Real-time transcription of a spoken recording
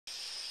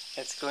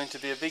It's going to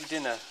be a big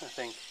dinner, I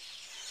think.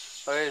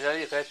 We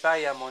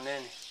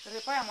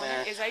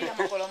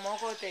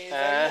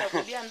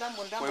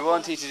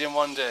won't eat it in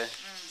one day.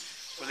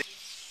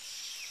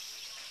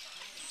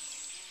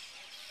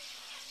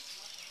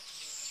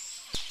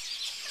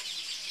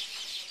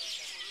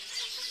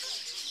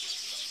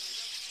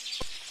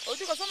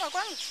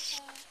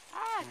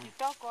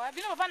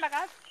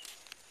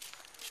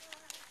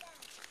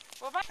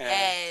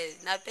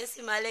 Na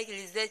pesi Malek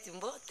Lisette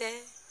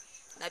Mbote,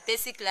 na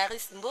pesi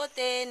Clarisse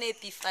Mbote, na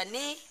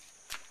Epiphanie.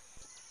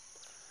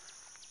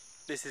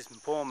 This is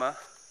Mpoma.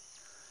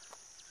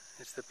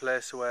 It's the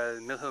place where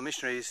Mill Hill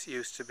missionaries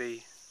used to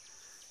be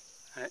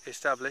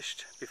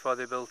established before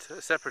they built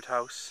a separate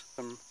house.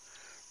 Some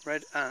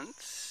red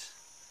ants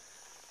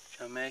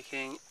which are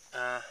making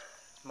a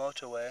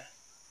motorway.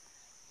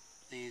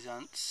 These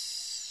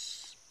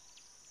ants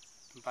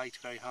bite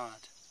very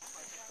hard.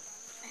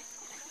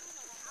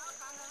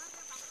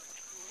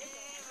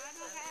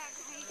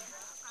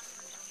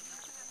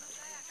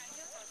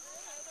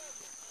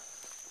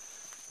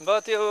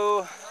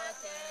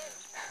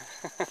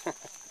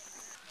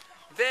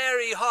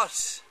 Very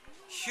hot,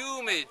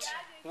 humid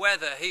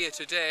weather here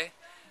today,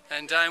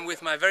 and I'm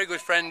with my very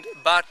good friend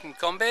Barton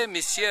Combe.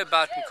 Monsieur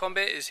Barton Combe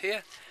is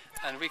here,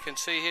 and we can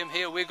see him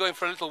here. We're going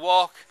for a little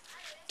walk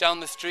down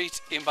the street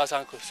in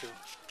Basankusu.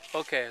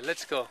 Okay,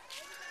 let's go.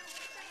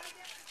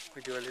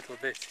 We do a little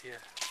bit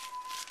here.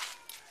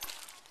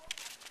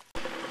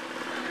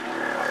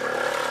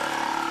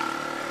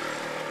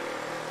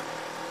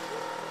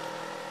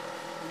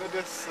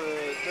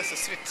 This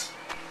street.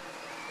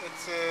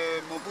 It's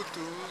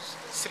Mobutu's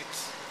street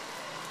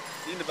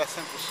in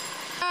Basankusu.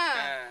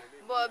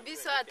 Bo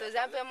biso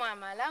atoza pe mwa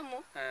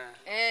malamu.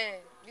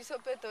 Biso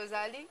pe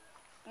tozali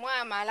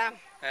mwa malamu.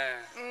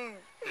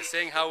 They're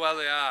saying how well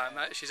they are.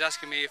 She's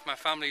asking me if my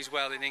family's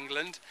well in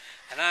England,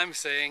 and I'm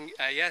saying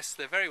yes,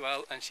 they're very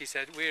well. And she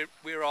said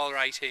we're all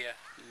right here.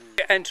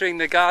 Entering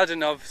the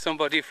garden of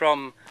somebody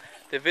from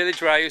the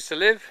village where I used to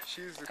live,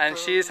 and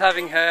she is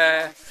having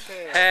her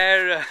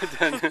hair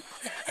done.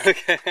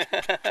 Okay.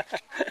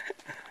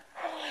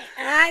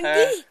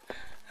 Andy.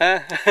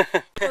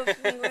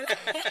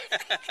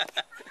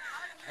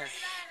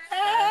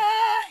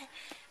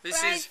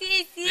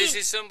 This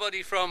is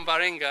somebody from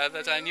Baringa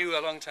that I knew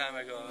a long time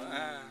ago.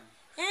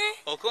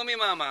 Okomi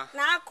mama.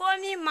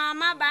 Nakomi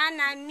mama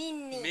bana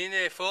mini.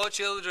 Mine, 4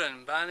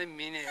 children. Bana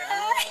mine.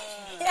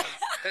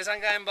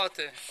 Pesanga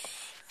mbote.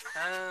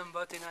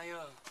 Mbote na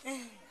yo.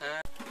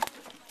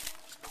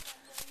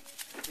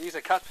 These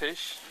are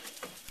catfish,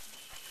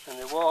 and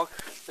they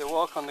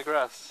walk on the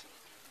grass.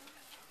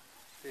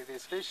 See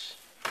these fish?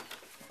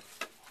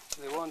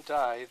 They won't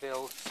die.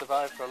 They'll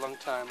survive for a long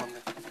time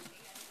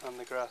on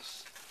the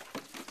grass.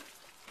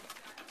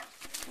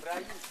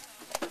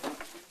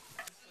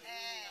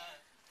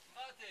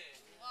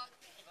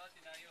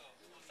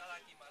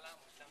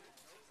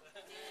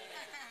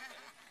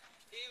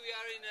 Here we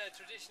are in a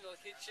traditional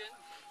kitchen,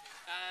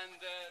 and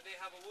they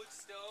have a wood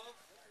stove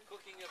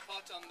cooking a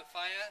pot on the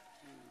fire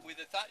with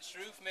a thatched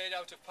roof made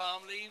out of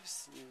palm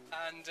leaves,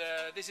 and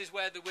this is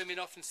where the women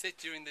often sit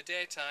during the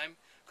daytime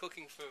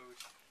cooking food.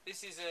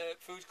 This is a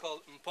food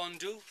called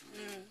mpondu.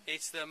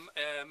 It's the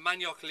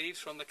manioc leaves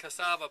from the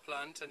cassava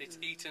plant, and it's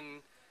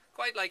eaten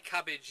quite like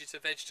cabbage. It's a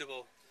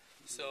vegetable.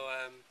 So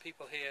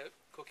people here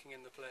cooking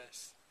in the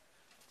place.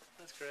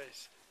 That's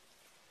great.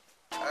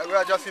 We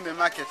are just in the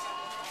market.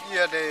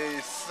 Here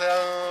they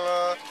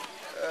sell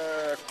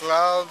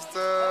clothes,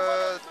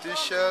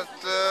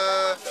 t-shirts,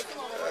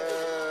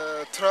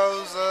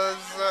 trousers.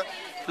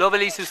 Loba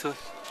lisusu.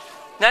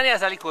 Nani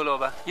asali ko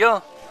loba?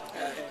 Yo.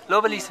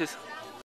 Loba lisusu.